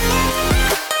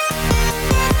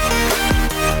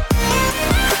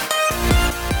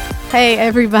Hey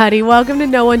everybody, welcome to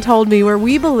No One Told Me, where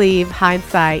we believe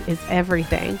hindsight is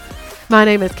everything. My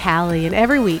name is Callie, and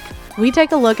every week we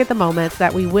take a look at the moments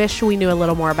that we wish we knew a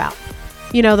little more about.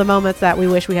 You know, the moments that we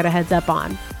wish we had a heads up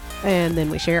on, and then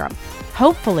we share them.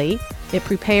 Hopefully, it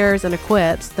prepares and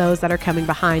equips those that are coming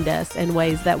behind us in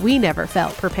ways that we never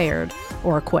felt prepared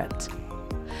or equipped.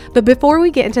 But before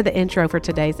we get into the intro for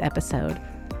today's episode,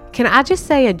 can I just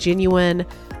say a genuine,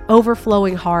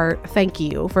 overflowing heart thank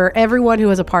you for everyone who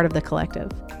is a part of the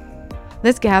collective.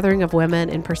 This gathering of women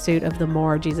in pursuit of the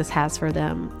more Jesus has for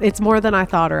them, it's more than I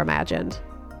thought or imagined.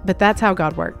 But that's how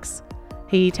God works.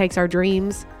 He takes our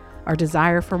dreams, our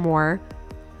desire for more,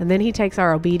 and then he takes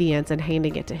our obedience and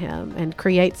handing it to him and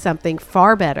creates something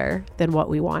far better than what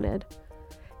we wanted.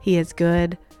 He is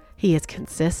good, he is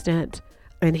consistent,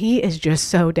 and he is just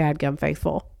so dadgum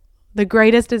faithful. The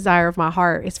greatest desire of my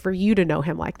heart is for you to know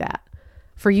him like that.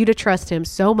 For you to trust him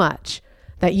so much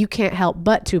that you can't help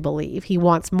but to believe he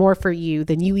wants more for you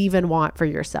than you even want for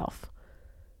yourself.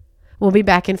 We'll be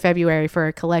back in February for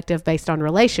a collective based on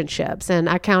relationships, and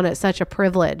I count it such a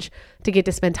privilege to get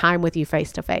to spend time with you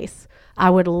face to face. I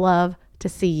would love to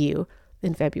see you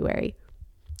in February.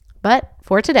 But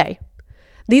for today,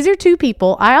 these are two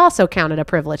people I also count it a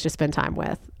privilege to spend time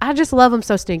with. I just love them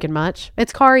so stinking much.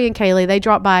 It's Kari and Kaylee. They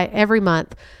drop by every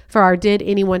month for our Did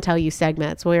Anyone Tell You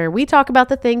segments, where we talk about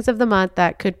the things of the month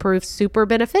that could prove super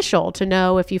beneficial to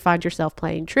know if you find yourself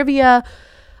playing trivia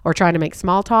or trying to make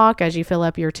small talk as you fill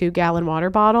up your 2-gallon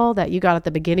water bottle that you got at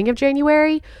the beginning of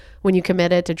January when you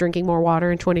committed to drinking more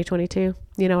water in 2022.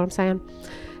 You know what I'm saying?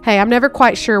 Hey, I'm never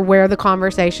quite sure where the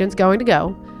conversation's going to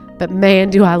go, but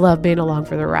man, do I love being along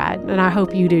for the ride, and I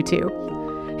hope you do too.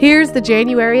 Here's the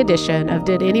January edition of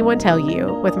Did Anyone Tell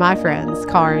You with my friends,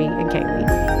 Kari and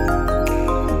Kaylee.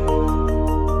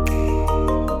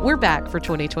 We're back for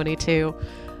 2022.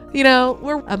 You know,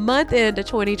 we're a month into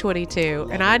 2022,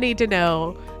 and I need to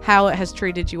know how it has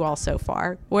treated you all so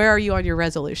far. Where are you on your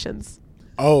resolutions?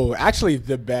 Oh, actually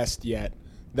the best yet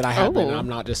that I have been. I'm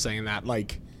not just saying that.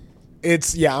 Like,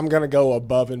 I'm going to go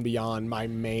above and beyond my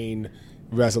main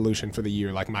resolution for the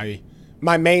year, like my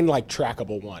main like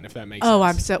trackable one, if that makes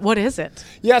sense. What is it?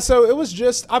 Yeah, so it was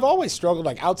just, I've always struggled,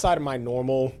 like outside of my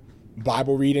normal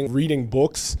Bible reading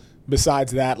books.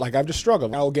 Besides that, like I've just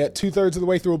struggled. I'll get 2/3 of the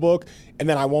way through a book, and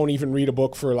then I won't even read a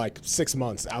book for like 6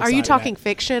 months. Are you talking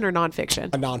fiction or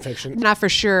nonfiction? Nonfiction. Not for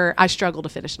sure. I struggle to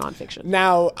finish nonfiction.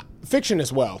 Now, fiction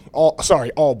as well. All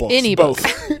books. Any both.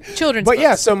 Children's But books.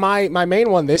 yeah, so my main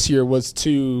one this year was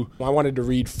I wanted to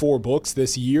read 4 books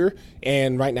this year,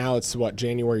 and right now it's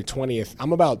January 20th.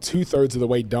 I'm about 2/3 of the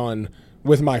way done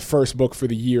with my first book for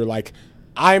the year. Like,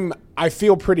 I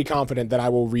feel pretty confident that I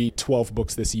will read 12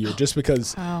 books this year, just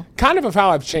because kind of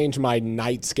how I've changed my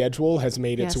night schedule has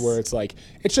made it to where it's like,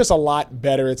 it's just a lot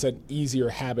better. It's an easier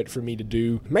habit for me to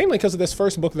do, mainly because of this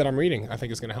first book that I'm reading. I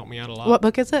think it's going to help me out a lot. What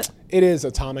book is it? It is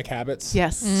Atomic Habits.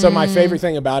 Yes. So my favorite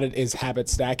thing about it is habit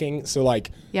stacking. So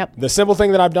like Yep. the simple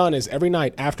thing that I've done is every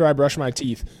night after I brush my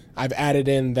teeth, I've added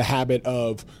in the habit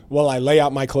of, I lay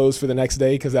out my clothes for the next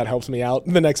day because that helps me out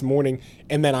the next morning,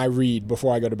 and then I read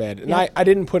before I go to bed. And I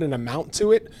didn't put an amount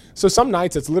to it. So some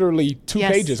nights it's literally 2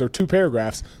 pages or 2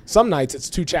 paragraphs. Some nights it's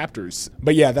 2 chapters.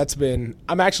 But yeah,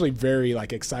 I'm actually very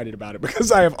excited about it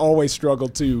because I have always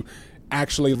struggled to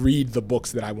actually read the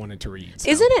books that I wanted to read. So.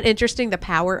 Isn't it interesting, the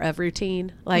power of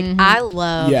routine? Like, I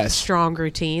love strong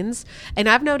routines. And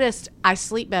I've noticed I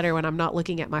sleep better when I'm not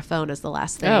looking at my phone as the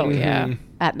last thing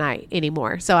at night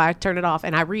anymore. So I turn it off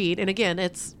and I read. And again,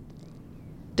 it's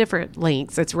different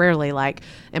lengths. It's rarely like,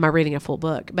 am I reading a full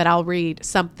book? But I'll read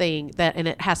something and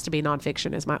it has to be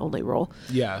nonfiction is my only rule.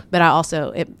 Yeah. But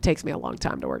it takes me a long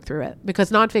time to work through it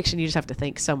because nonfiction, you just have to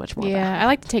think so much more about. I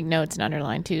like to take notes and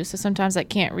underline too. So sometimes I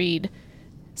can't read.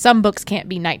 Some books can't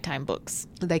be nighttime books.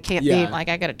 They can't be. Like,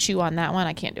 I got to chew on that one.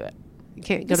 I can't do it. You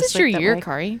can't go this to is sleep your that year, way.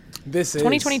 Kari. This is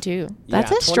 2022.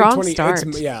 That's a strong start.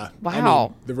 Wow. I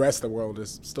mean, the rest of the world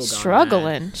is still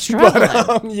Struggling.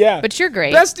 But you're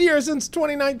great. Best year since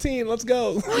 2019. Let's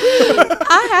go.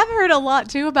 I have heard a lot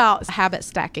too about habit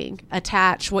stacking.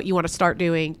 Attach what you want to start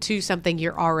doing to something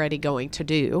you're already going to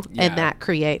do, and that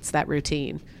creates that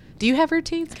routine. Do you have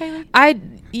routines, Kaylee?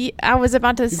 I was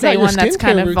about to say one that's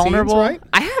kind of vulnerable. Right?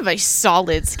 I have a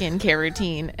solid skincare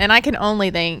routine, and I can only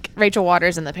thank Rachel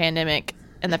Waters in the pandemic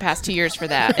in the past 2 years for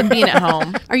that and being at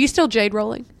home. Are you still jade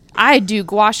rolling? I do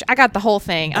gouache. I got the whole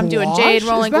thing. I'm doing jade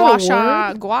rolling, gua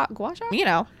sha. You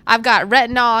know, I've got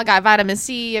retinol, I got vitamin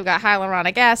C, I've got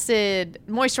hyaluronic acid,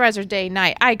 moisturizer day,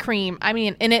 night, eye cream. I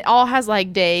mean, and it all has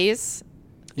like days.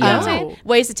 You know what I'm saying?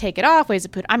 Ways to take it off, ways to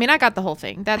put. I mean, I got the whole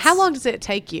thing. How long does it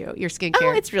take you, your skincare?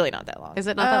 Oh, it's really not that long. Is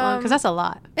it not that long? Because that's a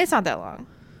lot. It's not that long.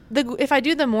 if I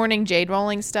do the morning jade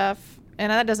rolling stuff,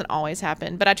 and that doesn't always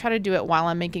happen, but I try to do it while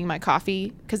I'm making my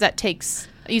coffee because that takes.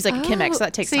 I use like a Chemex, so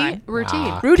that takes time.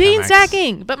 Routine. Routine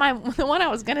stacking. But the one I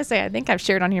was gonna say, I think I've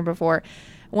shared on here before.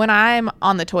 When I'm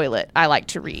on the toilet, I like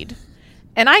to read,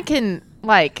 and I can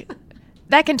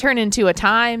that can turn into a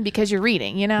time because you're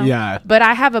reading, you know. Yeah. But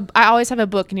I always have a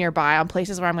book nearby on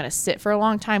places where I'm going to sit for a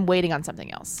long time waiting on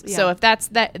something else. Yeah. So if that's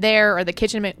there or the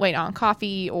kitchen waiting on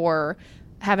coffee or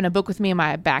having a book with me in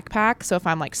my backpack. So if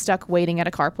I'm like stuck waiting at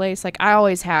a car place, like I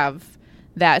always have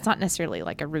that. It's not necessarily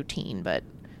like a routine, but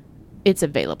it's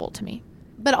available to me.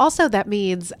 But also that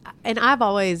means, and I've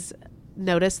always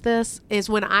noticed this, is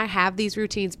when I have these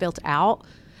routines built out,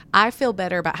 I feel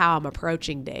better about how I'm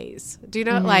approaching days. Do you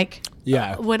know, like,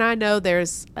 Yeah. when I know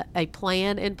there's a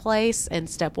plan in place and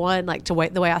step one, like the way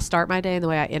I start my day and the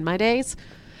way I end my days,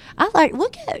 I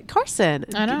look at Carson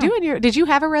I know. did you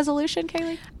have a resolution,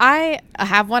 Kaylee? I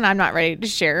have one I'm not ready to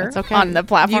share That's okay. on the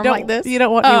platform like this. You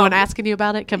don't want anyone asking you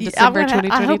about it come December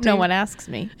 2022? I hope no one asks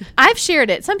me. I've shared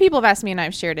it. Some people have asked me and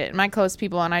I've shared it. My close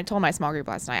people, and I told my small group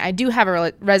last night, I do have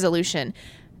a resolution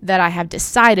that I have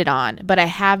decided on, but I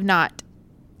have not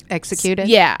executed.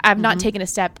 Yeah, I've not taken a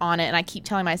step on it, and I keep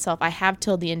telling myself I have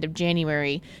till the end of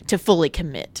January to fully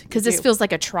commit because this feels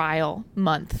like a trial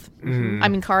month. I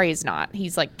mean, Kari is not;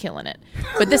 he's like killing it,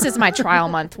 but this is my trial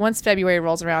month. Once February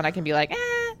rolls around, I can be like,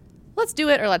 let's do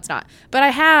it or let's not. But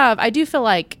I do feel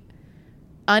like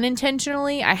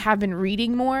unintentionally, I have been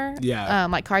reading more. Yeah.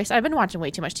 Like Kari said, I've been watching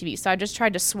way too much TV, so I just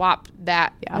tried to swap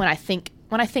that when I think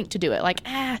to do it. Like,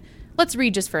 let's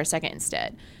read just for a second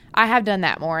instead. I have done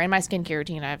that more, and my skincare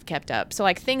routine I've kept up. So,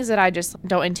 like, things that I just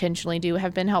don't intentionally do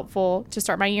have been helpful to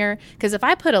start my year. Because if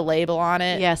I put a label on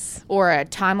it, Yes. or a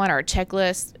timeline or a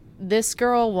checklist, this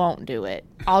girl won't do it.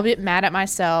 I'll get mad at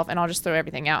myself, and I'll just throw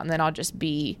everything out, and then I'll just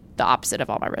be the opposite of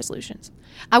all my resolutions.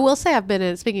 I will say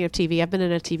speaking of TV, I've been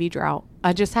in a TV drought. I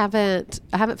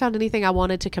haven't found anything I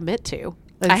wanted to commit to.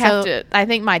 And I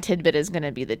think my tidbit is going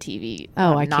to be the TV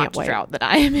I not can't wait. drought that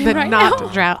I am in The right not now.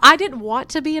 drought. I didn't want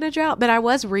to be in a drought, but I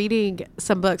was reading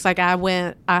some books. Like I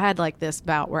had like this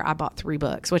bout where I bought 3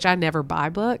 books, which I never buy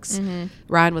books.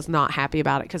 Ryan was not happy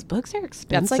about it because books are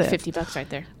expensive. That's like $50 right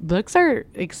there. Books are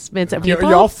expensive. Are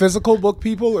y'all physical book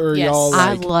people or Yes. y'all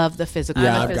I like? love the physical.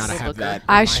 Yeah, I'm a I've got to physical have booker. that. in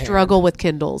I my struggle with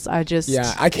Kindles. I just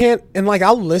Yeah, I can't, and like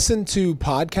I'll listen to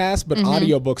podcasts, but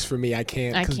audiobooks for me, I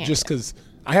can't, I can't because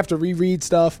I have to reread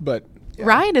stuff. But yeah.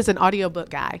 Ryan is an audiobook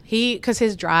guy. Because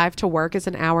his drive to work is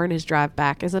an hour and his drive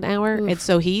back is an hour. And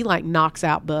so he like knocks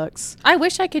out books. I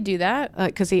wish I could do that.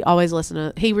 Because he always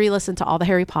he re-listened to all the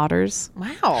Harry Potters.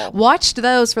 Wow. Watched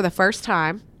those for the first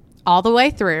time all the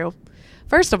way through.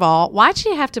 First of all, why'd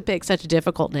you have to pick such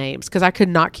difficult names? Because I could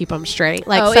not keep them straight.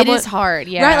 Like it is hard.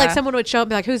 Yeah. Right, like someone would show up and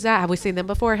be like, who's that? Have we seen them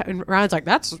before? And Ryan's like,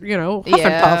 that's, Hufflepuff.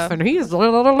 Yeah. And he's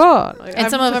blah, blah, blah, blah. Like, And I'm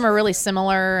some of just- them are really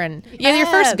similar. And your Yes.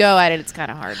 first go at it, it's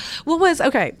kind of hard.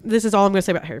 This is all I'm going to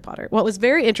say about Harry Potter. What was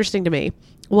very interesting to me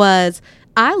was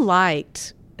I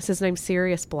liked, is his name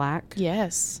Sirius Black?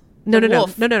 Yes. No.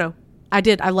 Wolf. I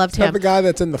did. I loved Is that him. the guy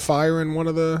that's in the fire in one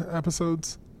of the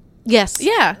episodes? Yes.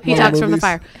 Yeah. He One of talks the from the movies?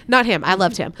 fire. Not him. I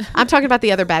loved him. I'm talking about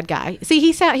the other bad guy. See,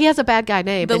 he has a bad guy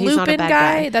name, The but he's not a Lupin bad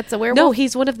guy guy. that's a werewolf? No,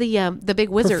 he's one of the big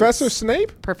wizards. Professor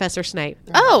Snape? Professor Snape.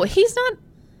 Oh, he's not.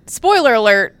 Spoiler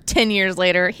alert, 10 years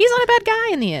later, he's not a bad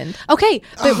guy in the end. Okay,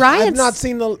 but Ryan's I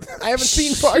haven't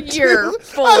seen part 2. You're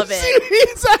full I've of it. seen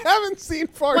these. I haven't seen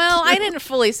part 2. Well, I didn't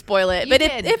fully spoil it, but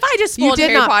did. if I just You spoiled did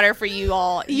Harry not. Potter for you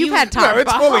all, You've had No, time.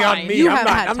 it's fully on behind. me. You I'm have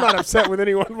had not. I'm not upset with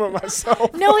anyone but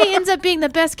myself. No, he ends up being the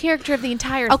best character of the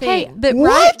entire Okay, thing. but What?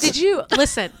 Ryan, did you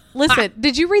listen?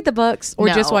 Did you read the books or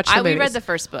No, just watch the we movies? read the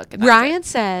first book. and that's Ryan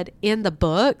said in the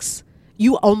books,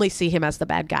 you only see him as the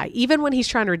bad guy, even when he's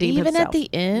trying to it. redeem Even himself. at the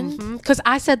end. Because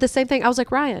I said the same thing. I was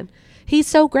like, Ryan, he's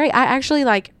so great. I actually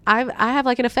I have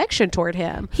like an affection toward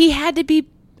him. He had to be.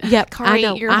 Yep, Kari, I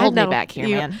know. you're I holding know. me back here,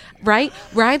 man. Right?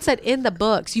 Ryan said in the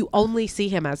books, you only see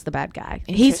him as the bad guy.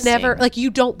 He's never Interesting. you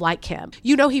don't like him.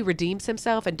 He redeems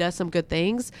himself and does some good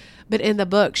things, but in the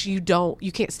books, you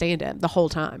can't stand him the whole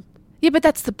time. Yeah, but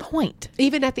that's the point.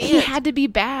 Even at the He end. had to be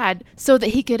bad so that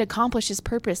he could accomplish his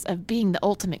purpose of being the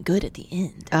ultimate good at the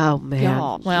end. Oh man.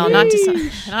 Y'all. Well, not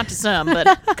to some,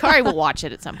 but Kari will watch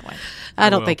it at some point. I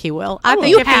don't will. think he will. I think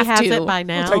You if he have has to. it by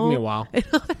now. It'll take me a while.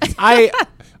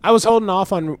 I was holding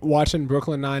off on watching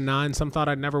Brooklyn Nine-Nine. Some thought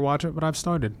I'd never watch it, but I've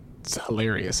started. It's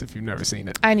hilarious if you've never seen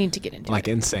it. I need to get into Like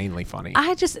it. insanely funny.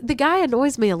 the guy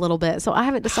annoys me a little bit, so I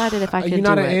haven't decided if I Are can you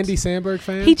not do an it. Andy Samberg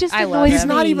fan? He just I love annoys him. He's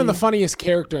not me. even the funniest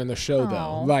character in the show, though.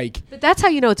 Aw. Like, But that's how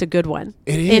you know it's a good one.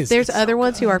 It If is. there's It's other so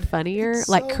ones who are good. funnier, It's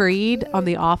like so Creed good. on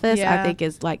The Office, I Yeah. think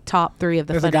is like top 3 of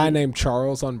the there's funny. a guy named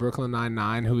Charles on Brooklyn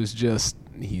Nine-Nine who is just,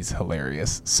 he's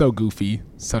hilarious. So goofy,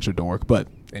 such a dork. But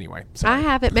anyway, I sorry.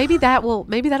 have it. Maybe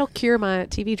that'll cure my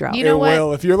TV drought. You know it what?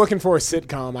 will. If you're looking for a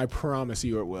sitcom, I promise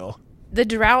you it will. The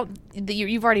drought,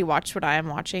 you've already watched what I am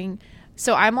watching.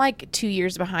 So I'm like 2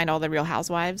 years behind all the Real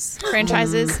Housewives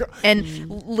franchises. And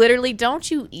literally, don't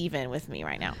you even with me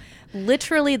right now.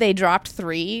 Literally, they dropped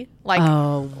 3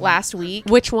 last week.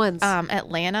 Which ones?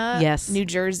 Atlanta, Yes. New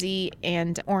Jersey,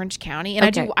 and Orange County. And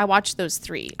Okay. I watched those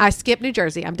 3. I skipped New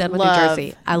Jersey. I'm done with New Love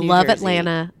Jersey. I New love Jersey.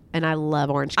 Atlanta and I love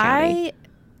Orange County.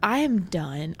 I am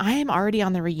done. I am already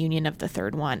on the reunion of the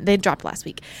 3rd one. They dropped last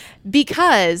week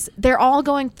because they're all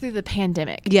going through the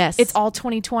pandemic. Yes. It's all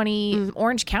 2020.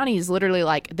 Orange County is literally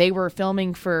like they were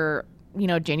filming for,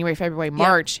 January, February,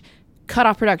 March, cut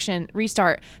off production,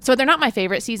 restart. So they're not my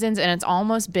favorite seasons, and it's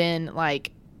almost been like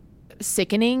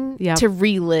sickening Yeah. to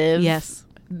relive Yes.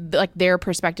 like their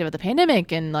perspective of the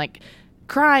pandemic and like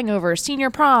crying over senior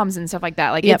proms and stuff like that.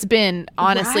 Like Yep. it's been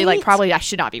honestly Right? like probably I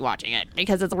should not be watching it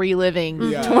because it's reliving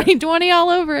Yeah. 2020 all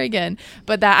over again.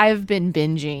 But that I've been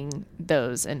binging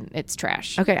those and it's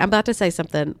trash. Okay, I'm about to say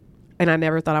something and I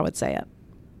never thought I would say it.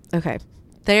 Okay.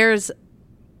 There's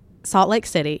Salt Lake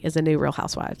City is a new Real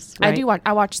Housewives. I right? do watch.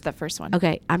 I watched the first one.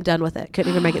 Okay, I'm done with it. Couldn't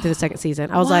even make it through the second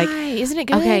season. I was Why? like, Isn't it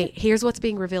good? okay, here's what's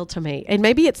being revealed to me. And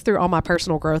maybe it's through all my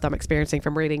personal growth I'm experiencing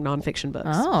from reading nonfiction books.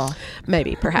 Oh.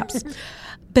 Maybe, perhaps.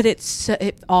 But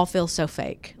it all feels so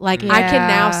fake. Like I can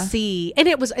now Yeah. see, and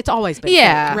it's always been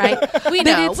Yeah. fake, right? We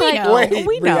But know, it's we like, know. Wait,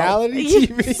 we know. reality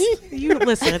TV? You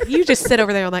listen. You just sit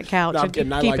over there on that couch. No, I'm and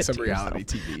kidding. I keep like it some to reality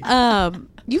yourself. TV.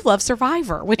 You love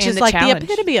Survivor, which And is The like Challenge. the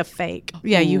epitome of fake.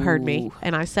 Yeah, you heard me, Ooh.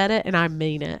 and I said it, and I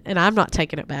mean it, and I'm not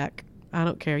taking it back. I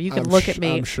don't care. You can I'm look at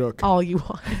me I'm shook. all you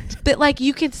want, but like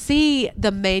you can see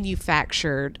the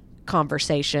manufactured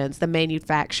conversations, the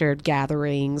manufactured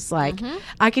gatherings. Like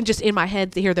I can just in my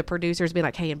head hear the producers be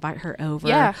like, "Hey, invite her over,"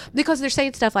 Yeah. because they're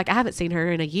saying stuff like, "I haven't seen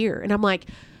her in a year," and I'm like,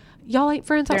 y'all ain't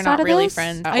friends They're outside not of really this?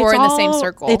 friends, It's or in the same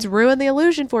circle. It's ruined the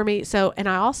illusion for me. So, and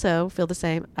I also feel the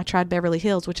same. I tried Beverly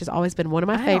Hills, which has always been one of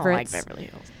my I favorites. don't like Beverly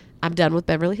Hills. I'm done with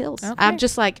Beverly Hills. Okay. I'm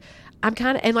just like, I'm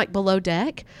kind of, and like Below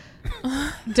Deck.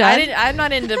 I'm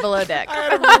not into Below Deck. I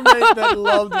had a roommate that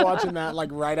loved watching that, like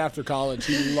right after college.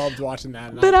 He loved watching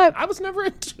that. And But I was never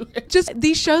into it. Just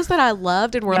these shows that I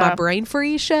loved and were my Yeah. brain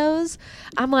freeze shows.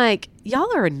 I'm like, y'all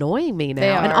are annoying me now. They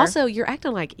And are. also, you're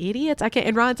acting like idiots. I can't.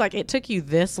 And Ryan's like, it took you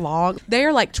this long. They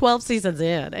are like 12 seasons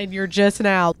in, and you're just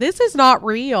now. This is not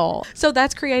real. So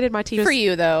that's created my TV. For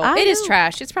you though, I it is know.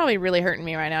 trash. It's probably really hurting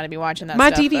me right now to be watching that. My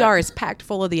stuff, DVR is packed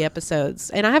full of the episodes,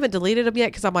 and I haven't deleted them yet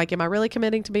because I'm like, am I really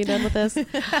committing to being done with this?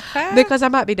 Because I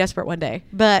might be desperate one day.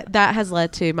 But that has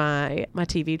led to my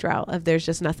TV drought of there's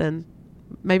just nothing.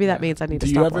 Maybe that means I need to Do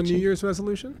you stop have a watching. New Year's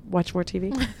resolution? Watch more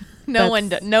TV. No one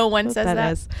That's says what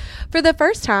that. is. For the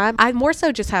first time, I more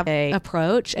so just have a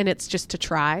approach, and it's just to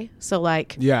try. So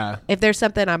like, Yeah. if there's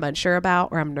something I'm unsure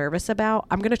about or I'm nervous about,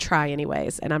 I'm going to try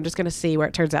anyways. And I'm just going to see where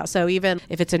it turns out. So even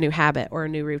if it's a new habit or a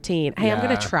new routine, hey, I'm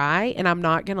going Yeah. to try, and I'm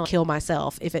not going to kill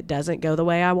myself if it doesn't go the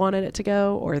way I wanted it to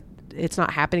go, or it's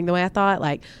not happening the way I thought.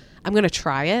 Like, I'm going to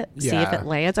try it, see if Yeah. it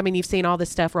lands. I mean, you've seen all this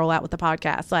stuff roll out with the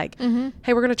podcast. Like,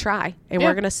 hey, we're going to try, and Yeah.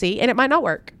 we're going to see. And it might not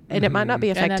work, and it might not be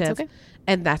And that's effective. okay.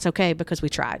 And that's okay because we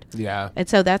tried. Yeah. And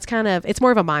so that's kind of, it's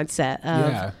more of a mindset of,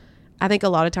 Yeah. I think a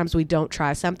lot of times we don't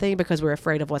try something because we're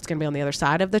afraid of what's going to be on the other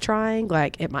side of the trying.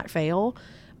 Like it might fail,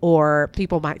 or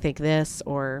people might think this,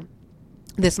 or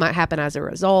this might happen as a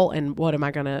result. And what am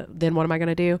I going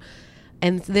to do?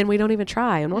 And then we don't even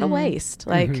try, and what a waste.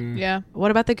 Like, Yeah.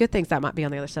 what about the good things that might be on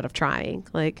the other side of trying?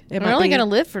 Like, it We're might only be- going to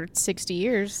live for 60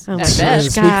 years Oh at my best. gosh.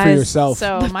 Speak for guys. yourself.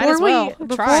 So might Before as well we- try.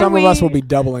 before Some of us we- will be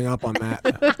doubling up on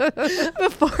that.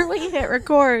 Before we hit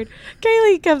record,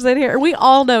 Kaylee comes in here. We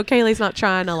all know Kaylee's not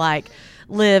trying to like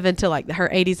live into like her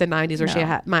 80s and 90s where she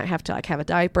No. might have to like have a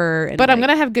diaper. And, But I'm like,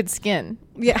 going to have good skin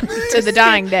yeah. to the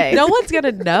dying day. No one's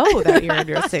gonna know that you're in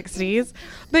your 60s.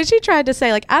 But she tried to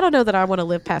say like, I don't know that I want to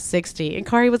live past 60. And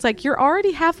Kari was like, you're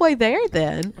already halfway there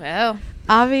then. Well,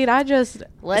 I mean, I just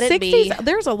Let it 60s, be.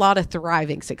 there's a lot of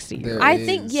thriving 60 year olds. There I is.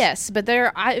 think yes, but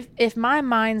if my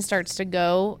mind starts to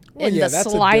go Well, in yeah, the that's a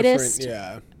slightest,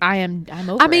 different- I'm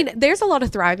over I mean, it. there's a lot of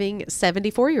thriving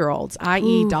 74-year-olds,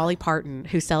 i.e., Dolly Parton,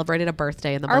 who celebrated a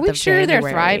birthday in the Are month we of sure they're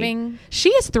January. thriving? She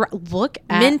is look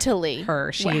at mentally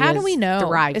her. She How do is we know?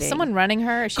 thriving. Is someone running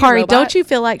her? Is she a Kari, robot? don't you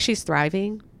feel like she's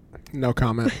thriving? No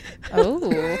comment.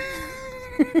 Oh.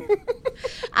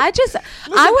 I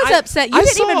was upset. You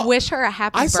didn't even wish her a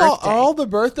happy birthday. I saw all the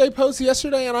birthday posts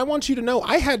yesterday, and I want you to know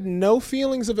I had no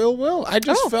feelings of ill will. I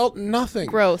just felt nothing.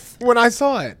 Growth. When I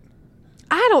saw it.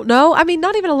 I don't know. I mean,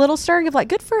 not even a little stirring of like,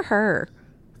 good for her.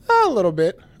 A little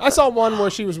bit. I saw one where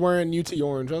she was wearing UT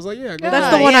orange. I was like, yeah. Go That's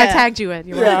ahead. the one I yeah. tagged you in.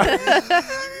 There,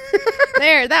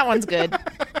 that one's good.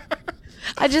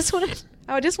 I just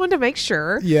wanted to make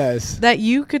sure Yes. that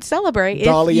you could celebrate.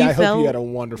 Dolly, if you I felt, hope you had a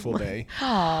wonderful day.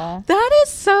 Aw. That is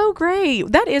so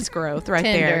great. That is growth right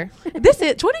Tender. there.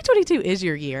 2022 is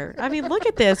your year. I mean, look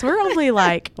at this. We're only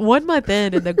like 1 month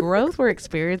in, and the growth we're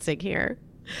experiencing here.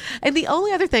 And the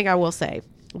only other thing I will say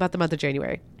about the month of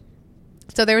January.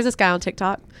 So there was this guy on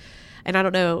TikTok, and I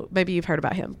don't know, maybe you've heard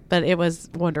about him, but it was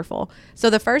wonderful. So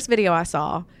the first video I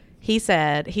saw, he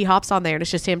said, he hops on there and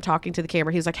it's just him talking to the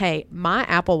camera. He was like, hey, my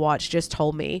Apple Watch just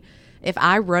told me if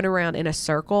I run around in a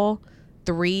circle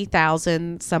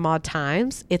 3,000 some odd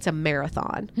times, it's a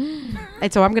marathon.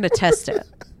 And so I'm going to test it.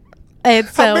 And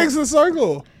so How big's the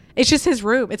circle? it's just his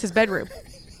room. It's his bedroom.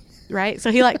 Right.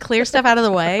 So he like clears stuff out of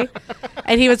the way.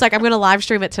 And he was like, I'm going to live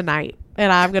stream it tonight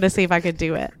and I'm going to see if I could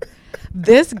do it.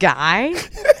 This guy,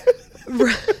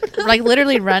 Like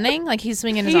literally running? Like he's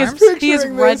swinging his arms? he is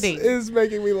Picturing running. this is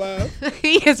making me laugh.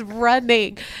 He is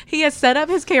running. He has set up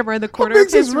his camera in the corner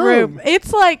big's of his his room. room?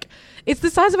 It's like, it's the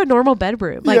size of a normal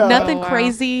bedroom. Like Yeah. nothing Oh, wow.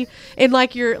 crazy in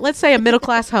like your, let's say a middle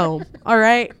class home. All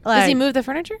right. Like, Does he move the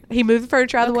furniture? He moved the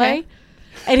furniture out of the Okay. way.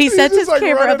 And he sets just, his like,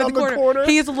 camera up running in the on the corner. corner.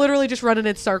 He is literally just running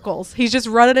in circles. He's just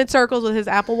running in circles with his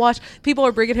Apple Watch. People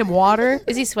are bringing him water.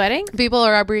 Is he sweating? People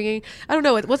are bringing, I don't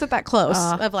know, it wasn't that close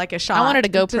of like a shot. I wanted a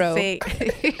to GoPro. see.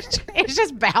 It's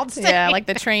just bouncing. Yeah, like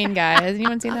the train guy. Has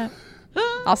anyone seen that?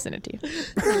 I'll send it to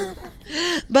you.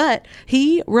 But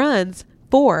he runs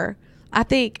for, I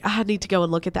think, I need to go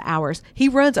and look at the hours. He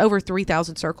runs over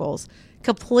 3,000 circles,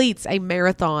 completes a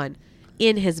marathon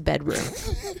in his bedroom.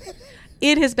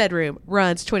 In his bedroom,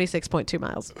 runs 26.2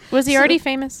 miles. Was he already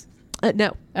famous?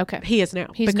 No. Okay. He is now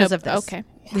He's because no- of this. okay.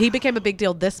 He became a big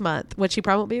deal this month, which he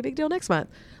probably won't be a big deal next month.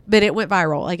 But it went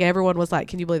viral. Like everyone was like,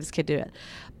 can you believe this kid do it?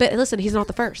 But listen, he's not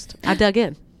the first. I dug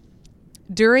in.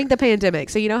 During the pandemic,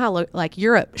 so you know how like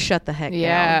Europe shut the heck down,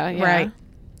 Yeah. right?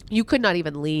 You could not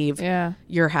even leave Yeah.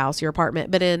 your house, your apartment.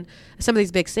 But in some of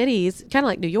these big cities, kind of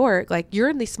like New York, like you're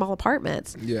in these small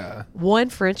apartments. Yeah. One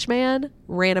French man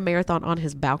ran a marathon on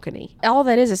his balcony. All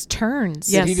that is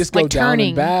turns. Yes. Did he just go Like down turning.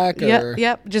 and back? Or?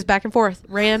 Yep, just back and forth.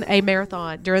 Ran a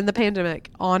marathon during the pandemic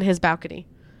on his balcony.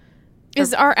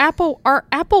 Is our Apple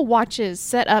Watches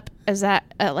set up as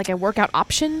that like a workout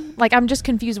option? Like I'm just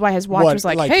confused why his watch What, was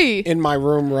like, hey, in my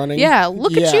room running? yeah,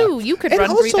 look at you. You could and run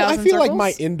also, 3,000 I feel like circles.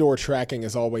 my indoor tracking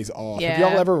is always off. Have Yeah.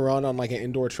 y'all ever run on like an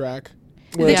indoor track?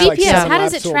 the Where it's, GPS. like, 7 how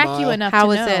does laps it to a track mile? you enough How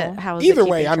to is know? it? How is Either it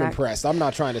way, keeping I'm track? impressed. I'm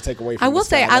not trying to take away from I will this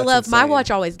say, guy. I That's love my insane.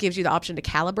 watch. Always gives you the option to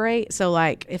calibrate. So,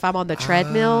 like, if I'm on the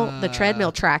treadmill, the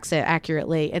treadmill tracks it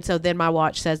accurately, and so then my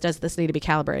watch says, "Does this need to be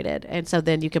calibrated?" And so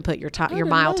then you can put your your didn't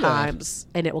mile know that. times,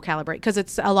 and it will calibrate because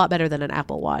it's a lot better than an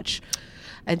Apple Watch.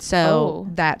 And so Oh.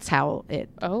 that's how it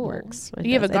Oh. works.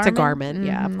 You have a It's a Garmin? Garmin,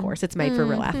 yeah, of course. It's made for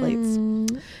real athletes,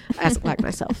 as like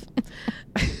myself.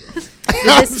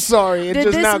 I'm sorry. It did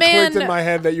just this now clicked man- in my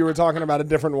head that you were talking about a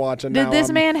different watch, and Did now this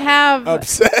I'm man have?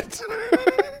 upset.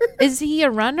 Is he a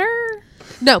runner?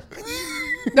 No,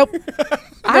 nope.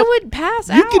 I would pass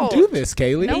You out. can do this,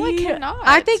 Kaylee. No, I cannot.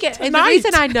 I think and the Tonight.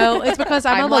 reason I know is because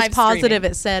I'm I'm almost live positive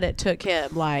streaming. it said it took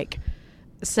him like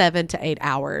 7 to 8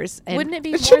 hours. And Wouldn't it be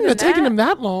It more shouldn't than have taken that? him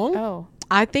that long. Oh,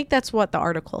 I think that's what the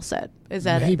article said. Is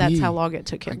that that's Maybe. how long it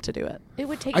took him to do it? it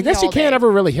would take. I me guess you all can't day. ever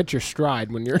really hit your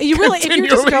stride when you're You really, if you're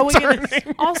just going continually in,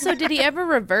 turning. Also, did he ever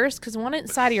reverse? Because one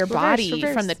side of your body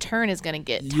reverse. from the turn is going to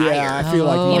get tired. Yeah, I feel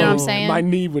like You know what I'm saying? My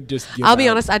knee would just. Give I'll be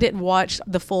out. honest, I didn't watch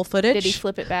the full footage. Did he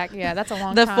flip it back? Yeah, that's a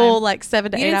long the time. full like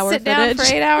 7 to You 8 didn't hour sit down footage?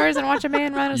 for 8 hours and watch a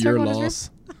man run in a Your circle in his room? loss.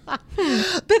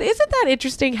 But isn't that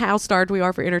interesting how starved we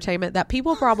are for entertainment? That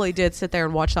people probably did sit there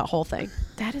and watch that whole thing.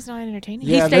 That is not entertaining.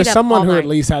 Yeah, stayed there's up someone all who night. at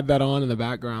least had that on in the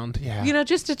background. Yeah. You know,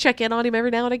 just to check in on him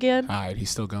every now and again. All right, he's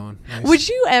still going. Nice. Would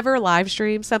you ever live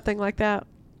stream something like that?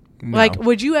 No. Like,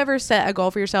 would you ever set a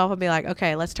goal for yourself and be like,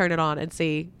 okay, let's turn it on and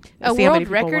see A see how many world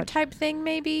people record watch? type thing,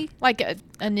 maybe like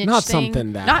a niche Not thing.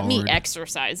 something that Not me hard.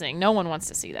 exercising. No one wants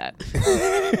to see that.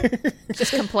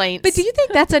 Just complaints. But do you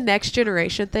think that's a next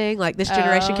generation thing? Like this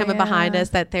generation Oh, coming behind yeah. us,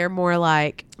 that they're more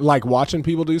like, like watching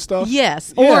people do stuff?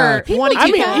 yes, Yeah. or wanting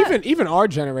I people. mean, even our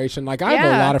generation. Like I have a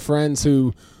Yeah. lot of friends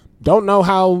who don't know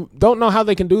how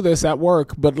they can do this at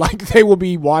work, but like they will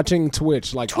be watching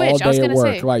Twitch like all day at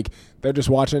work. Say. Like they're just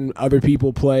watching other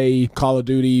people play Call of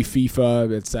Duty,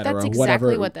 FIFA, etc. That's exactly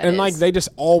whatever. what that and is. like they just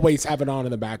always have it on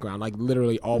in the background. Like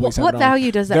literally always have it on. What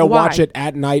value does that? They'll Why? watch it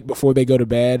at night before they go to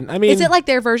bed. I mean, Is it like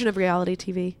their version of reality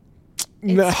TV?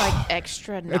 It's like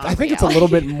extra. I think it's a little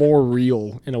bit more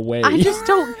real in a way. I just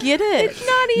don't get it. It's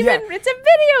not even. It's a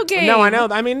video game. No, I know.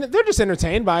 I mean, they're just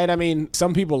entertained by it. I mean,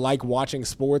 some people like watching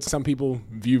sports. Some people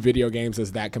view video games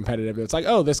as that competitive. It's like,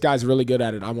 oh, this guy's really good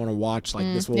at it. I want to watch. Like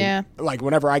this will. Yeah. Like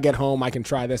whenever I get home, I can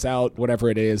try this out. Whatever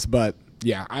it is, but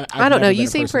yeah, I don't know. You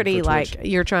seem pretty like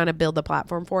you're trying to build the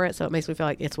platform for it, so it makes me feel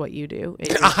like it's what you do.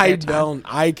 I don't.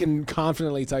 I can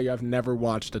confidently tell you, I've never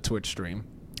watched a Twitch stream.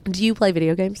 Do you play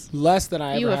video games? Less than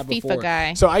I ever have FIFA before.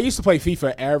 guy. So I used to play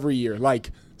FIFA every year,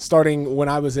 like starting when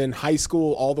I was in high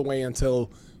school all the way until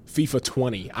FIFA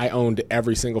 20. I owned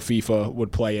every single FIFA,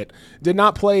 would play it. Did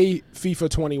not play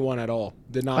FIFA 21 at all.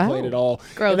 Did not play it at all.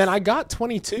 Gross. And then I got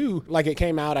 22, like it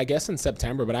came out, I guess, in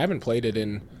September, but I haven't played it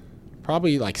in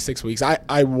probably like 6 weeks. I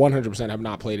 100% have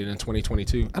not played it in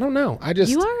 2022. I don't know.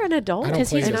 You are an adult.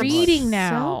 Because he's play it as reading much.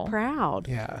 now. So proud.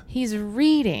 Yeah. He's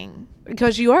reading.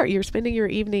 Because you're spending your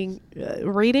evening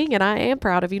reading, and I am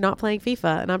proud of you not playing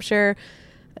FIFA, and I'm sure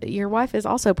your wife is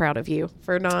also proud of you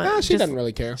for not. She doesn't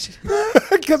really care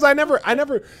because I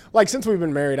never like since we've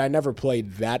been married, I never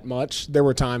played that much. There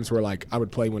were times where like I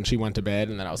would play when she went to bed,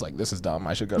 and then I was like, "This is dumb.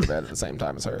 I should go to bed at the same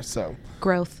time as her." So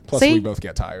growth. Plus, See? we both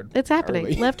get tired. It's happening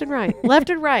early. left and right, left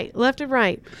and right, left and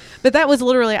right. But that was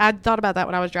literally, I thought about that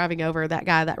when I was driving over that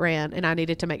guy that ran, and I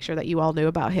needed to make sure that you all knew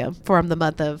about him from the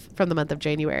month of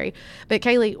January. But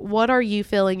Kaylee, what are you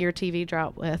filling your TV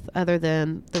drought with other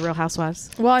than The Real Housewives?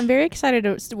 Well, I'm very excited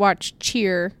to watch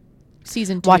Cheer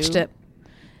season 2. Watched it.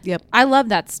 Yep. I love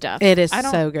that stuff. It is I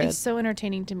don't- so good. It's so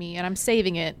entertaining to me, and I'm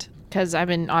saving it because I've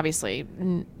been obviously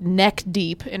neck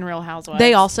deep in Real Housewives.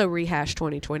 They also rehashed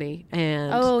 2020,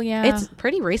 and Oh, yeah. it's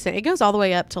pretty recent. It goes all the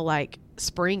way up to like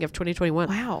spring of 2021.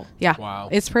 Wow. Yeah. Wow.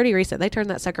 It's pretty recent. They turned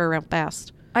that sucker around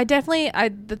fast.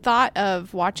 The thought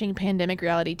of watching pandemic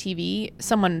reality TV,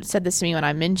 someone said this to me when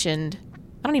I mentioned,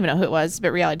 I don't even know who it was,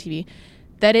 but reality TV,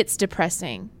 that it's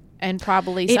depressing and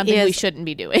probably It something we is. shouldn't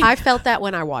be doing. I felt that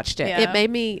when I watched it. Yeah. It made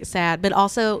me sad, but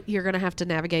also you're going to have to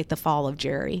navigate the fall of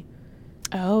Jerry.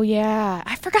 Oh, yeah.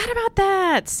 I forgot about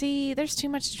that. See, there's too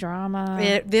much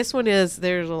drama. This one is,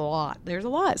 there's a lot. There's a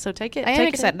lot. So take it. I am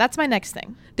take excited. That's my next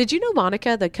thing. Did you know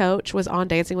Monica, the coach, was on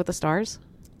Dancing with the Stars?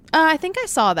 I think I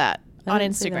saw that on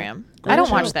didn't see Instagram. that. I don't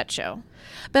Oh, watch sure. that show.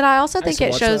 But I also I think used to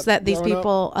it watch shows that that these growing up.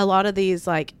 people, a lot of these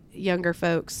like younger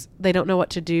folks, they don't know what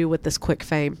to do with this quick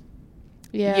fame.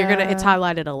 Yeah. It's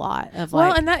highlighted a lot of Well,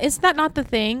 like, and is that not the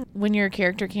thing when your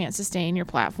character can't sustain your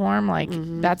platform? Like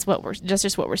Mm-hmm. that's what we're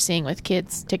just what we're seeing with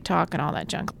kids, TikTok and all that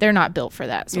junk. They're not built for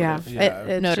that sort yeah, of Yeah. it's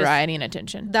just- notoriety and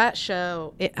attention. that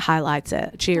show, it highlights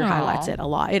it. Cheer Aw. highlights it a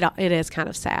lot. It is kind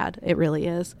of sad. It really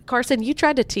is. Carson, you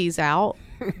tried to tease out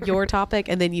your topic,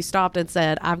 and then you stopped and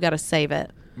said, "I've got to save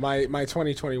it." My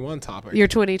 2021 topic. Your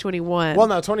 2021. Well,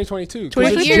 no, 2022. 'cause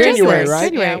 2022 it's is January, this? right?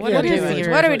 January. Yeah, what Yeah, are we January. doing?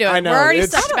 January. What are we doing? I know, We're already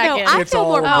it's- I stuck don't know. back in. I It's feel all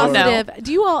more over. positive.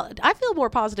 Do you all? I feel more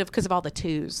positive because of all the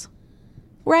twos.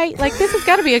 Right? Like this has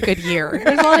got to be a good year.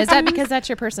 There's a lot of Is that twos. because that's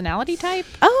your personality type?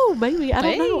 Oh, maybe. I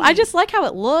don't know. Hey. I just like how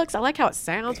it looks. I like how it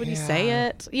sounds when you say Yeah.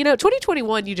 it. You know,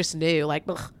 2021, you just knew, like,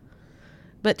 ugh.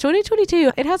 But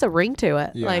 2022, it has a ring to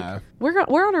it. Yeah. Like, we're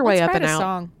on our way Let's up write and a out.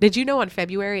 song. Did you know on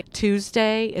February,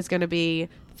 Tuesday is going to be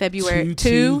February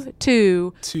 2/2,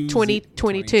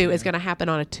 2022 is going to happen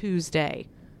on a Tuesday.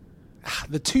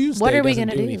 The Tuesday What are we doesn't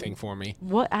gonna do do? anything for me.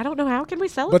 What? I don't know. How can we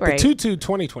But celebrate? the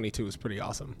 2/2/2022 is pretty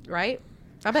awesome. right?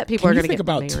 I bet people Can are you going to think get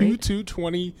about married.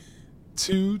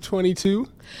 2/2/22?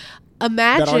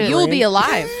 Imagine our You'll be grand-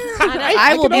 alive. I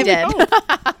I will can be only dead.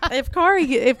 hope. if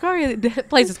Kari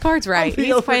plays his cards right, be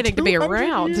he's over planning to be 200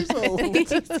 around. years old. He's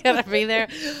gonna be there.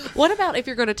 What about if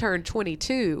you're going to turn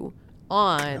 22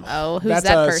 on? Oh, who's That's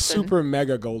that a person? super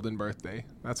mega golden birthday.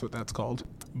 That's what that's called.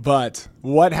 But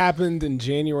what happened in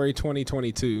January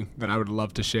 2022 that I would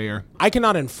love to share? I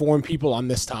cannot inform people on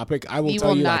this topic. I will You tell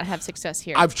will you, not like, have success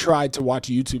here. I've tried to watch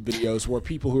YouTube videos where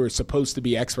people who are supposed to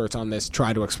be experts on this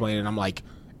try to explain it. I'm like,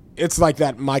 it's like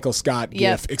that Michael Scott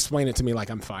Yep. gif. Explain it to me like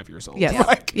I'm 5 years old. Yes.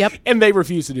 Like, Yep. And they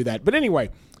refuse to do that. But anyway,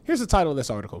 here's the title of this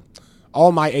article.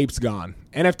 All My Apes Gone.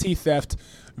 NFT theft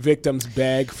victims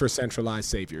beg for centralized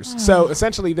saviors. So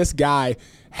essentially this guy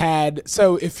had,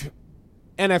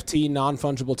 NFT,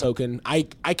 non-fungible token. I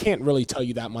can't really tell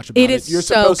you that much about it. It is You're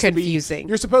so supposed confusing.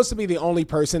 You're supposed to be the only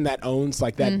person that owns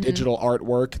like that digital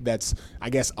artwork that's, I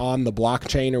guess, on the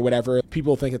blockchain or whatever.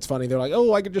 People think it's funny. They're like,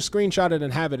 oh, I could just screenshot it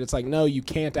and have it. It's like, no, you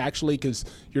can't actually, because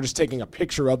you're just taking a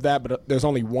picture of that, but there's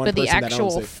only one But person the that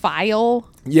owns actual it. file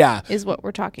Yeah. is what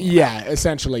we're talking about. Yeah,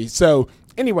 essentially. So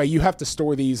anyway, you have to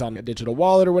store these on a digital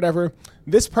wallet or whatever.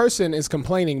 This person is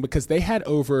complaining because they had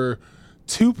over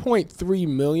 $2.3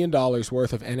 million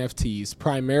worth of NFTs,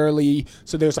 primarily.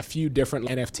 So there's a few different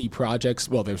NFT projects.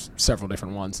 Well, there's several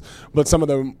different ones, but some of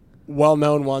the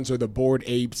well-known ones are the Bored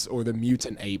Apes or the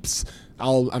Mutant Apes.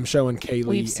 I'm showing Kaylee.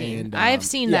 We've seen. And I've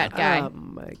seen that guy.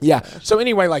 Yeah. So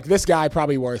anyway, like this guy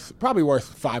probably worth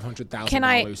 $500,000. Can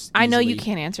I know you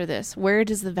can't answer this. Where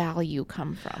does the value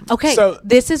come from? Okay, So-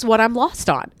 this is what I'm lost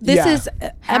on. This Yeah. is,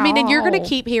 I mean, and you're going How? to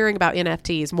keep hearing about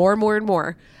NFTs more and more and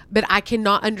more, but I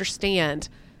cannot understand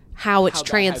how it's How that has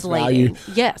translating.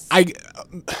 value. Yes.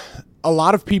 A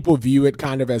lot of people view it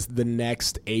kind of as the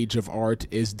next age of art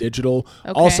is digital.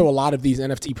 Okay. Also, a lot of these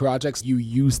NFT projects, you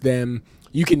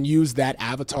can use that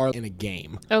avatar in a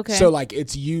game. Okay. So like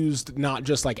it's used not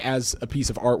just like as a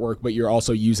piece of artwork, but you're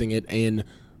also using it in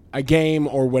a game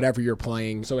or whatever you're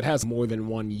playing. So it has more than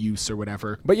one use or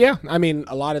whatever. But yeah, I mean,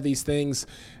 a lot of these things,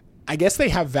 I guess they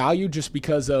have value just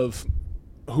because of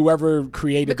whoever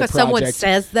created because the project. someone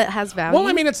says that has value. Well,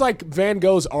 I mean, it's like Van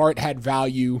Gogh's art had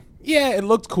value. Yeah, it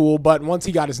looked cool, but once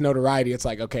he got his notoriety, it's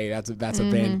like, okay, that's a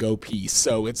Van Gogh piece,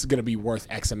 so it's going to be worth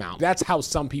X amount. That's how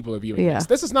some people are viewing Yeah. this.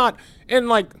 This is not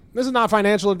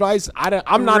financial advice.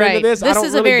 I'm not Right. into this. I This don't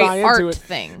is a really very buy into art it.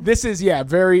 thing. This is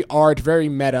very art, very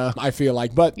meta. I feel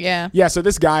like, but Yeah. So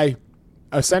this guy.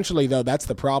 Essentially, though, that's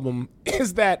the problem,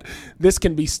 is that this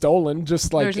can be stolen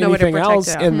just like There's no way to anything protect else,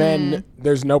 it. and then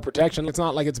there's no protection. It's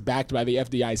not like it's backed by the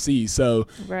FDIC, so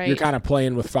Right. you're kind of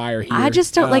playing with fire here. I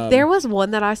just don't like. There was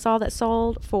one that I saw that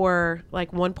sold for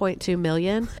like 1.2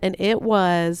 million, and it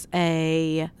was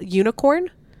a unicorn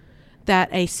that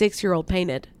a 6-year-old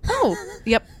painted. Oh,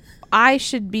 Yep. I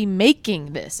should be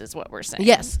making this, is what we're saying.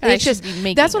 Yes, I it's just should be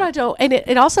making that's what it. I don't, and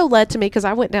it also led to me because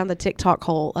I went down the TikTok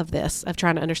hole of this of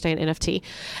trying to understand NFT,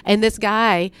 and this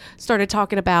guy started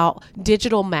talking about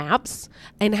digital maps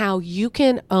and how you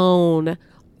can own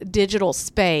digital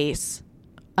space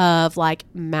of like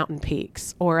mountain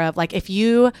peaks or of like if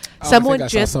you someone I saw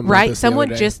just something like this the someone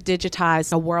other day. just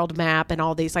digitized a world map and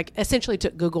all these like essentially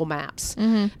took Google Maps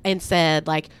and said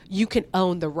like you can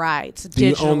own the rights. Do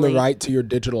you digitally. own the right to your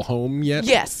digital home yet?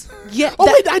 Yes. Yeah. Oh,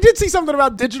 that- wait, I did see something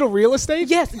about digital real estate.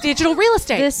 Yes, digital real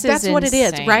estate. This That's is what it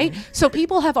is, insane. right? So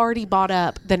people have already bought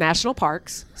up the national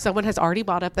parks. Someone has already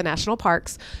bought up the national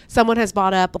parks. Someone has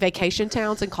bought up vacation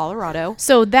towns in Colorado.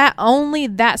 So that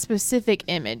specific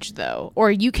image though, or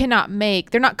you cannot make.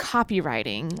 They're not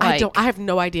copywriting. Like, I have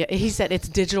no idea. He said it's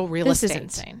digital real This is estate.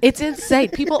 insane. It's insane.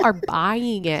 People are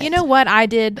buying it. You know what I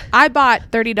did? I bought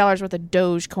 $30 worth of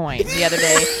Dogecoin the other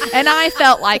day, and I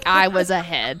felt like I was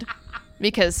ahead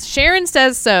because Sharon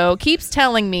Says So keeps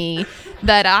telling me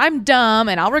that I'm dumb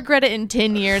and I'll regret it in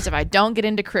 10 years if I don't get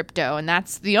into crypto, and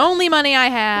that's the only money I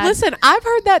had. Listen, I've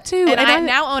heard that too. and I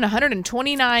now own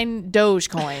 129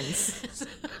 Dogecoins.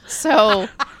 So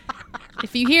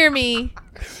if you hear me,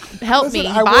 help Listen, me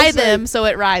I will buy say- them so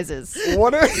it rises.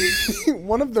 One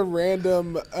of the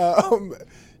random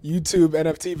YouTube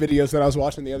NFT videos that I was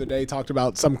watching the other day talked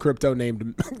about some crypto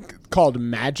named called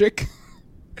Magic.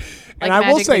 Like And I will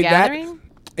Magic the say that Gathering?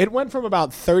 it went from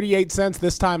about 38 cents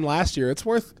this time last year. It's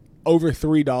worth over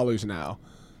 $3 now.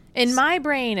 In my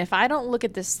brain, if I don't look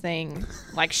at this thing,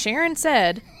 like Sharon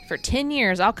said, for 10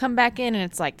 years, I'll come back in and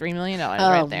it's like $3 million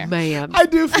right there. man. I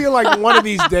do feel like one of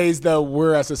these days, though,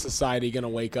 we're as a society going to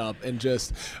wake up and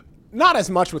just, not as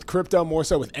much with crypto, more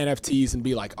so with NFTs and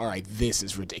be like, all right, this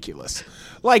is ridiculous.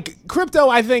 Like, crypto,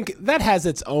 I think that has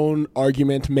its own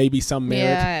argument, maybe some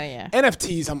merit. Yeah.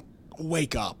 NFTs,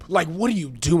 wake up. Like, what are you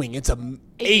doing? It's an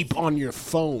ape on your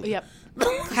phone. Yep.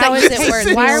 How is it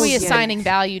worth? Why are we Yes. assigning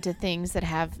value to things that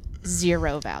have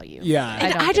zero value? Yeah.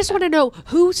 And don't I get just that. want to know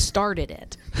who started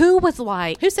it. Who was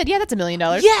like, Who said, yeah, that's $1 million?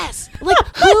 yes, like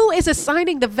who is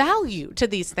assigning the value to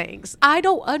these things? I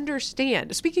don't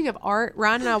understand. Speaking of art,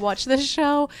 Ryan and I watched this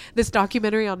show, this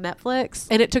documentary on Netflix,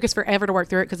 and it took us forever to work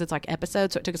through it because it's like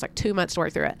episodes, so it took us like 2 months to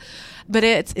work through it. But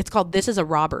it's called This Is a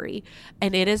Robbery,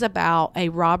 and it is about a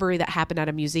robbery that happened at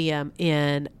a museum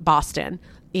in Boston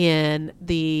in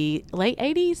the late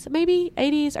 80s, maybe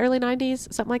 80s, early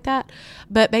 90s, something like that.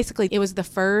 But basically, it was the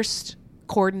first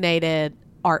coordinated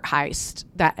art heist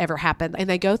that ever happened, and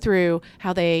they go through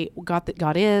how they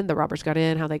got in, the robbers got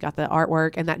in, how they got the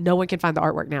artwork, and that no one can find the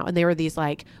artwork now, and they were these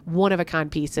like one of a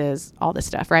kind pieces, all this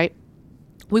stuff, right?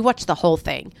 We watch the whole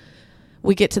thing.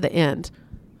 We get to the end.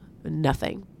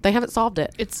 Nothing. They haven't solved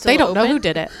it. It's still they don't know open? who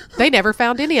did it. They never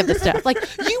found any of the stuff. Like,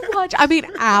 you watch, I mean,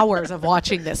 hours of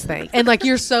watching this thing. And, like,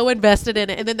 you're so invested in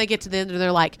it. And then they get to the end and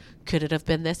they're like, could it have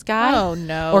been this guy? Oh,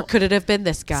 no. Or could it have been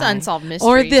this guy? It's unsolved mysteries.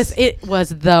 Or this. It was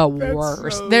the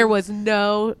worst. so There was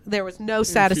no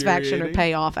satisfaction or infuriating.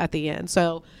 payoff at the end.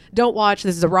 So don't watch.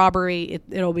 This is a robbery.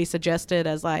 It'll be suggested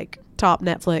as, like, top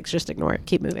Netflix. Just ignore it.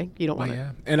 Keep moving. You don't want it.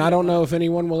 Yeah. And I don't know if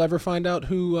anyone will ever find out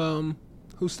who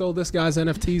stole this guy's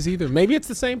NFTs either. Maybe it's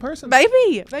the same person. Maybe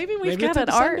we've Maybe got it's a an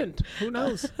art. descendant. Who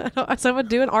knows? Someone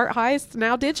doing art heist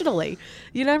now digitally.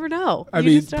 You never know. I You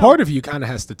mean, just don't. part of you kind of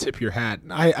has to tip your hat.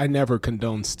 I never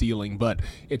condone stealing, but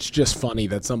it's just funny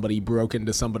that somebody broke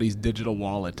into somebody's digital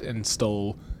wallet and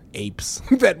stole apes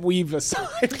that we've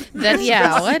assigned.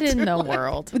 What in the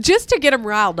world? just to get them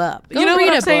riled up. Go You know read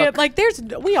what I'm a saying? book.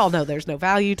 Like, we all know there's no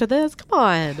value to this. Come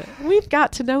on, we've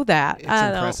got to know that. It's I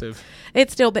don't- impressive.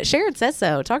 It's still, but Sharon says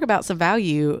so. Talk about some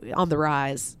value on the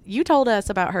rise. You told us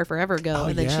about her forever ago,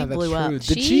 and then she blew up. Did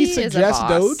She she is a suggest boss.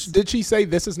 Doge? Did she say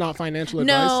this is not financial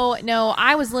advice? No,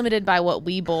 I was limited by what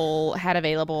Webull had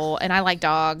available, and I like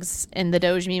dogs, and the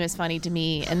Doge meme is funny to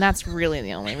me, and that's really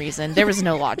the only reason. There was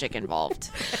no logic involved.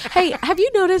 Hey, have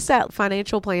you noticed that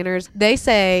financial planners, they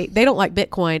say they don't like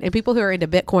Bitcoin, and people who are into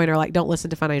Bitcoin are like, don't listen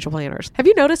to financial planners. Have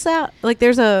you noticed that? Like,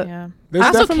 there's a... Yeah. There's I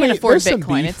also definitely- can't afford there's some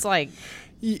Bitcoin. beef. It's like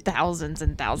thousands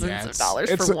and thousands Yeah, of dollars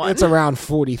it's, for one. It's around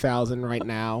 40,000 right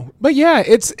now. But yeah,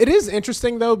 it is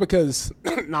interesting though, because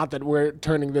not that we're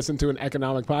turning this into an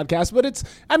economic podcast, but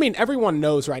everyone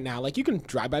knows right now, like, you can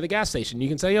drive by the gas station. You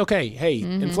can say, okay, hey,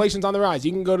 inflation's on the rise.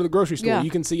 You can go to the grocery store. Yeah.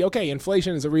 You can see, okay,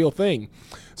 inflation is a real thing.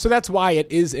 So that's why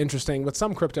it is interesting with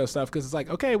some crypto stuff, because it's like,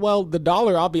 okay, well, the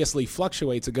dollar obviously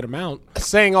fluctuates a good amount.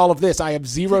 Saying all of this, I have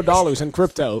 $0 in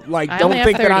crypto. Like, I don't only have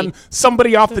think that 30. I'm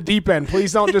somebody off the deep end.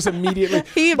 Please don't just immediately.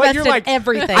 He But you're invested like,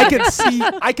 everything.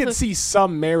 I could see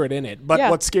some merit in it, but Yeah.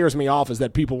 what scares me off is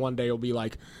that people one day will be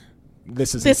like,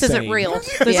 "This is This insane. isn't real.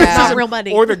 This Yeah. is not real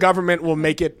money. Or the government will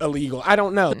make it illegal. I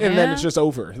don't know, and then Yeah. it's just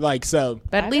over. Like so.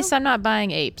 but at least I'm not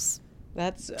buying apes.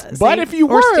 That's But see? if you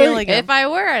Or were- stealing them. If I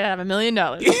were, I'd have $1 million.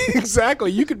 Exactly,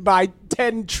 you could buy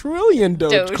 10 trillion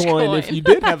Dogecoin if Dogecoin. you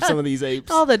did have some of these apes.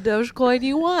 all the Dogecoin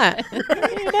you want.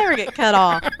 You never get cut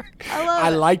off. I love I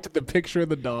it. liked the picture of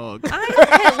the dog.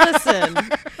 Listen, what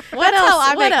That's else? how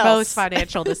I What make else? most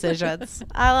financial decisions.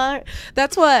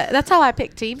 That's how I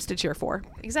pick teams to cheer for.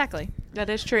 Exactly. That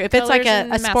is true. If it's like Colors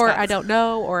a and sport I mascots. don't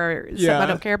know or something Yeah. I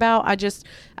don't care about,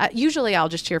 usually I'll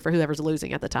just cheer for whoever's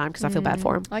losing at the time because I feel bad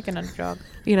for them. Like an underdog.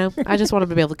 You know, I just want them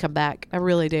to be able to come back. I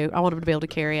really do. I want them to be able to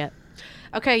carry it.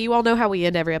 Okay, you all know how we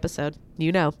end every episode.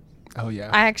 You know. Oh yeah.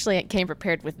 I actually came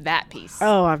prepared with that piece.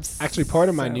 Oh, I'm Actually, part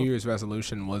of my New Year's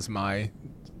resolution was my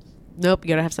Nope, you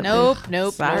gotta have something.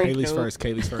 Nope. Sorry. Kaylee's first.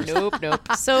 Kaylee's first. Nope.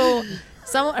 So,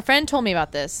 a friend told me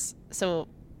about this. So,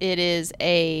 it is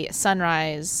a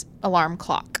sunrise alarm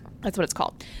clock. That's what it's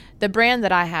called. The brand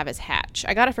that I have is Hatch.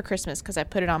 I got it for Christmas because I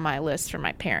put it on my list for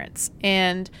my parents.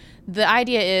 And the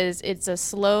idea is it's a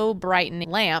slow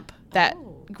brightening lamp that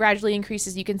gradually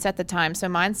increases. You can set the time. So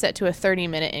mine's set to a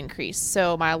 30-minute increase.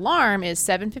 So my alarm is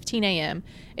 7:15 a.m.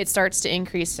 It starts to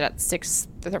increase at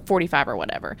 6:45 or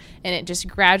whatever. And it just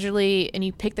gradually, and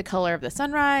you pick the color of the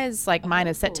sunrise. Like mine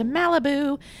is set to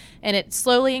Malibu, and it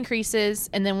slowly increases.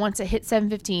 And then once it hits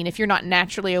 7:15, if you're not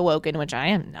naturally awoken, which I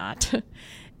am not,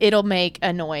 it'll make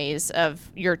a noise of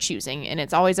your choosing, and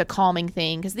it's always a calming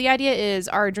thing because the idea is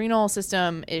our adrenal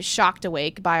system is shocked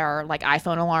awake by our like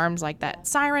iPhone alarms, like that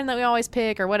siren that we always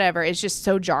pick or whatever. It's just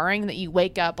so jarring that you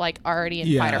wake up like already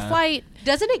in fight or Yeah. flight.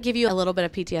 Doesn't it give you a little bit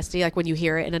of PTSD, like when you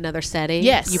hear it in another setting?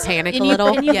 Yes, You panic and a little.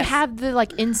 and you Yes. have the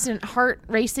like instant heart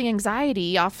racing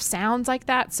anxiety off sounds like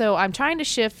that. So I'm trying to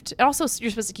shift. Also, you're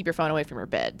supposed to keep your phone away from your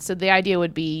bed. So the idea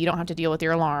would be you don't have to deal with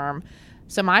your alarm.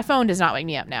 So my phone does not wake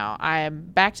me up now. I am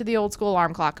back to the old school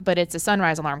alarm clock, but it's a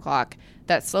sunrise alarm clock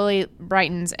that slowly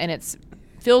brightens and it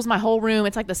fills my whole room.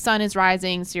 It's like the sun is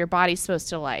rising, so your body's supposed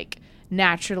to like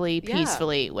naturally, Yeah.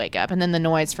 peacefully wake up. And then the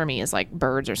noise for me is like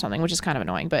birds or something, which is kind of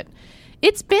annoying, but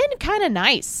it's been kind of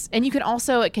nice. And you can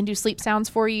also, it can do sleep sounds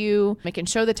for you. It can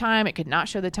show the time. It could not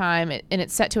show the time. And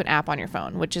it's set to an app on your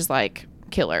phone, which is like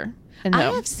killer. And I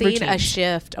the have seen a routines.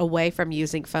 shift away from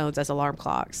using phones as alarm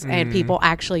clocks and people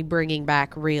actually bringing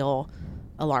back real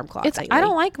alarm clocks. It's, lately. I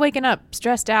don't like waking up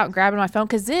stressed out and grabbing my phone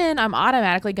because then I'm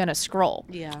automatically going to scroll.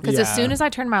 Yeah. Because as Yeah. soon as I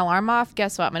turn my alarm off,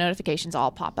 guess what? My notifications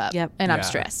all pop up. Yep. And I'm Yeah.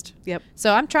 stressed. Yep.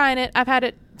 So I'm trying it. I've had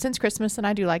it since Christmas and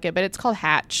I do like it, but it's called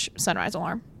Hatch Sunrise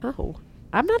Alarm. Oh,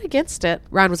 I'm not against it.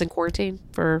 Ryan was in quarantine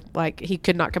for like he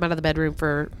could not come out of the bedroom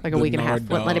for like a The week and a half. Nard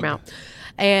Wouldn't let him dog. out.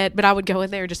 But I would go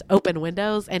in there and just open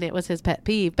windows, and it was his pet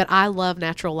peeve. But I love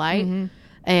natural light. Mm-hmm.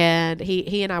 And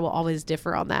he and I will always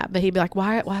differ on that. But he'd be like,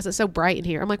 why is it so bright in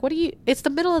here? I'm like, it's the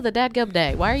middle of the dadgum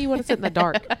day. Why are you want to sit in the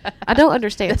dark? I don't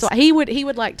understand. So he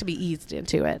would like to be eased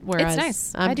into it. Whereas It's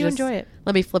nice. I do enjoy it.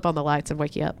 Let me flip on the lights and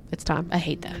wake you up. It's time. I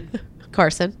hate that.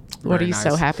 Carson, what Very are you so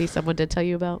nice. happy someone did tell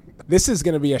you about? This is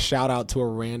going to be a shout out to a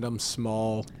random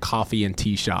small coffee and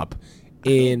tea shop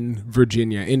in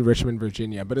Virginia, in Richmond,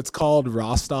 Virginia. But it's called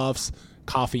Rostov's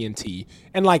Coffee and Tea.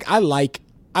 And like I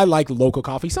like local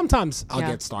coffee. Sometimes I'll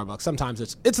get Starbucks. Sometimes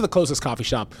it's the closest coffee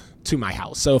shop to my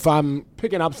house. So if I'm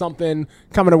picking up something,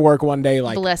 coming to work one day,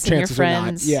 like Blessing your chances are not,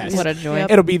 friends. yes, What a joy.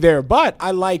 Yep. it'll be there. But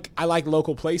I like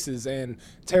local places, and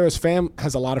Tara's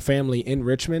has a lot of family in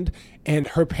Richmond, and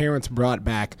her parents brought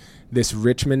back this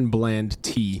Richmond blend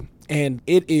tea, and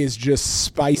it is just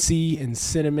spicy and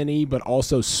cinnamony, but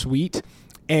also sweet,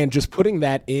 and just putting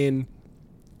that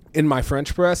in my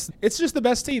French press, it's just the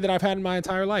best tea that I've had in my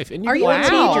entire life. And Are you can a tea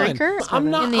go on. drinker? I'm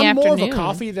not. In the I'm more of a afternoon.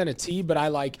 coffee than a tea, but I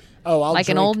like. I'll Like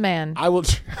an drink- old man. I will.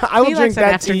 I will He drink likes an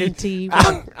that afternoon tea.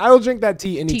 tea. I will drink that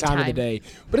tea any Tea time of the time. day.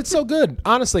 But it's so good,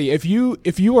 honestly. If you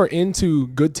are into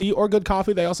good tea or good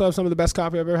coffee, they also have some of the best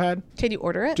coffee I've ever had. Can you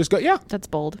order it? Just go, yeah, That's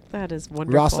bold. That is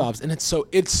wonderful. Rostov's, and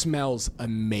it smells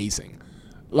amazing.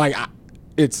 Like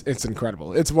it's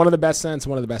incredible. It's one of the best scents,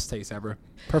 one of the best tastes ever.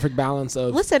 Perfect balance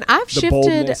of. Listen, I've the shifted.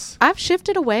 boldness. I've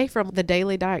shifted away from the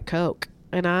daily Diet Coke,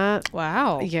 and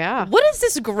Wow. Yeah. What is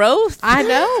this growth? I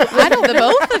know. I know the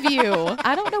both of you.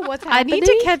 I don't know what's I happening. need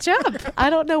to catch up. I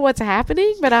don't know what's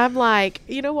happening, but I'm like,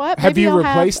 you know what? Have Maybe you I'll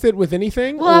replaced it with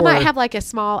anything? Well, I or- might have like a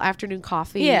small afternoon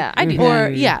coffee. Yeah, I do Or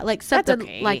that. yeah, like something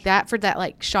okay. like that for that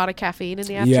like shot of caffeine in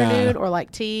the Yeah. afternoon, or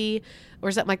like tea or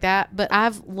something like that. But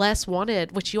I've less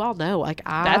wanted, which you all know. Like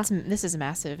This is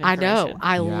massive. I know. information.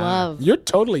 I Yeah. love. You're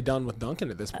totally done with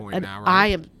Dunkin' at this point and now, right? I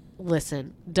am.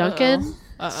 Listen, Duncan.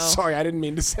 Sorry, I didn't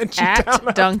mean to send you At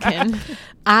down. Duncan.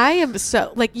 I am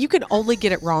so like you can only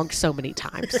get it wrong so many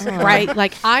times, right?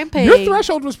 Like I'm paying Your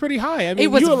threshold was pretty high. I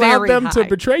mean, was you allowed very them to high.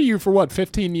 betray you for what,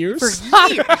 15 years? for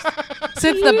years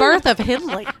since the birth of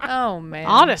Henley. Oh man.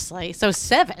 Honestly, so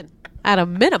 7 at a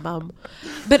minimum.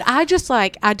 But I just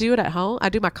like I do it at home. I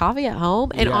do my coffee at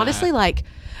home, and Yeah. honestly, like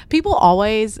people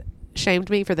always shamed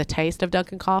me for the taste of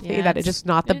Dunkin' coffee. Yeah, that it's just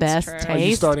not the it's best true. Are you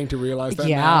taste. starting to realize that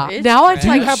Yeah. now? It's Now it's Do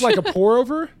like you have like a pour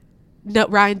over? no.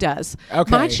 Ryan does.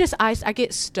 Okay. Mine's just ice. I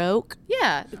get Stoke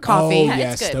Yeah. coffee. Oh, Yeah,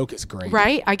 yeah, it's good. Stoke is great.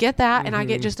 Right, I get that, and I Mm-hmm.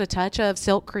 get just a touch of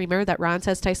silk creamer that Ryan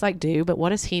says tastes like dew, but what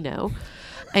does he know?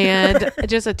 And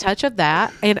just a touch of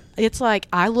that, and it's like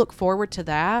I look forward to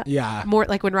that. Yeah. more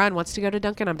like when Ryan wants to go to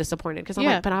Dunkin', I'm disappointed because I'm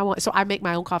Yeah. like, but I want. So I make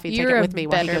my own coffee, and You're take it a with me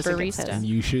while he better goes and gets barista. his. And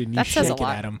you should That says a shake it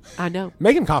lot. at them. I know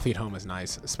Making coffee at home is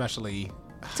nice, especially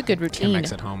It's a good routine.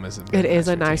 Chemex at home is a it very is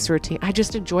a nice routine. I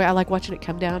just enjoy. I like watching it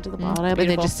come down to the bottom, and then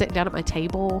beautiful. just sitting down at my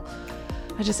table.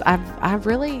 I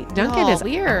really Dunkin' Oh, is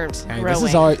weird. Hey,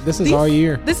 this is our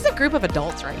year. This is a group of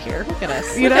adults right here. Look at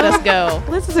us. You Look at know? us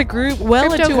go. This is a group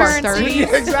well into our Cryptocurrency.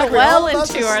 30s. Exactly. Well All of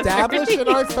us into our established in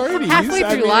our 30s. Halfway I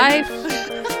through mean, life.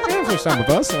 yeah, for some of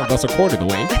us a quarter of the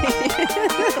way.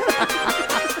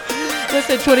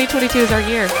 Listen, 2022 is our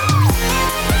year.